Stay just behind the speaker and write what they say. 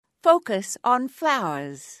Focus on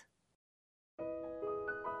flowers.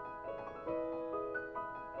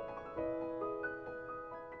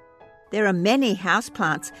 There are many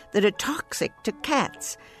houseplants that are toxic to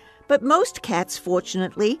cats, but most cats,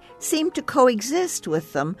 fortunately, seem to coexist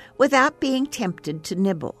with them without being tempted to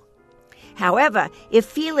nibble. However, if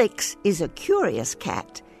Felix is a curious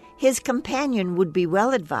cat, his companion would be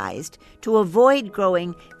well advised to avoid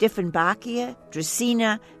growing Dieffenbachia,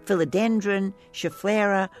 Dracaena, philodendron,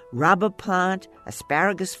 Schefflera, rubber plant,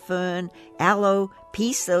 asparagus fern, aloe,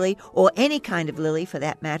 peace lily, or any kind of lily for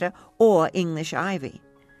that matter, or English ivy.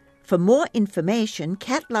 For more information,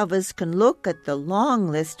 cat lovers can look at the long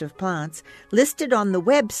list of plants listed on the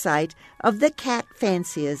website of the Cat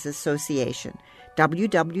Fanciers Association,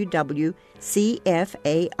 www.cfainc.org.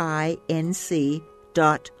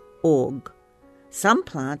 Some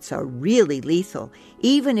plants are really lethal,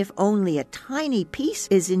 even if only a tiny piece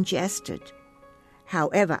is ingested.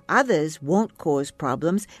 However, others won't cause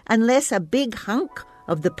problems unless a big hunk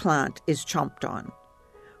of the plant is chomped on.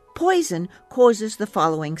 Poison causes the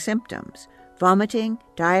following symptoms: vomiting,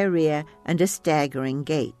 diarrhea, and a staggering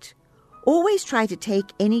gait. Always try to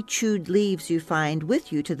take any chewed leaves you find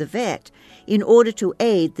with you to the vet in order to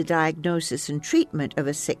aid the diagnosis and treatment of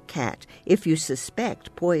a sick cat if you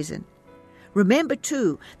suspect poison. Remember,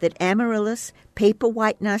 too, that amaryllis, paper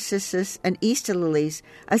white narcissus, and Easter lilies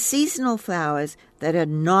are seasonal flowers that are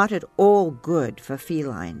not at all good for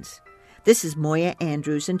felines. This is Moya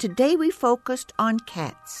Andrews, and today we focused on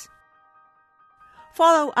cats.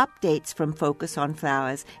 Follow updates from Focus on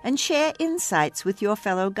Flowers and share insights with your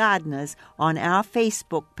fellow gardeners on our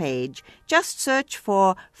Facebook page. Just search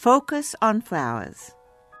for Focus on Flowers.